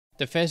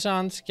The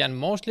pheasants can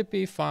mostly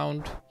be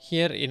found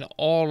here in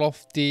all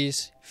of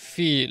these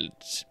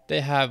fields.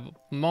 They have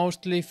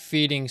mostly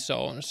feeding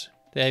zones.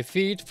 They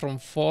feed from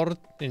 4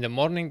 in the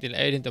morning till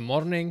 8 in the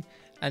morning,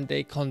 and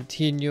they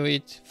continue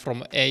it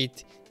from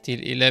 8 till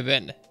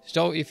 11.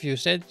 So if you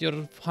set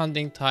your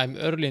hunting time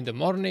early in the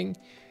morning,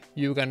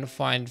 you can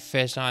find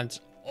pheasants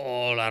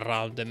all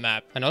around the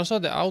map. And also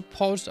the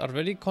outposts are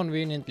very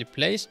conveniently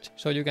placed,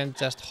 so you can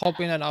just hop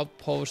in an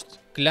outpost,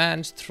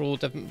 glance through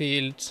the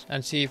fields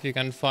and see if you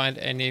can find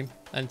any,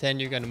 and then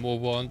you can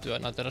move on to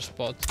another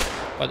spot.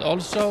 But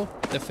also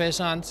the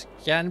pheasants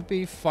can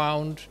be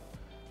found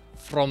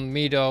from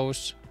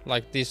meadows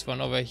like this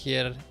one over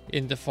here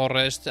in the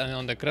forest and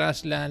on the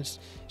grasslands,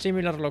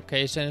 similar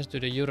locations to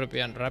the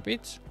European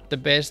rabbits. The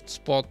best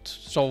spot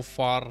so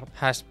far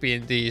has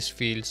been these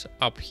fields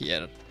up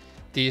here.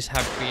 These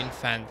have been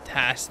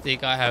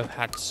fantastic. I have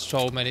had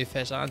so many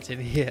pheasants in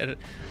here.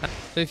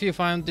 So if you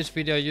found this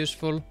video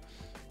useful,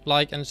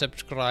 like and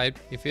subscribe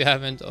if you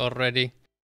haven't already.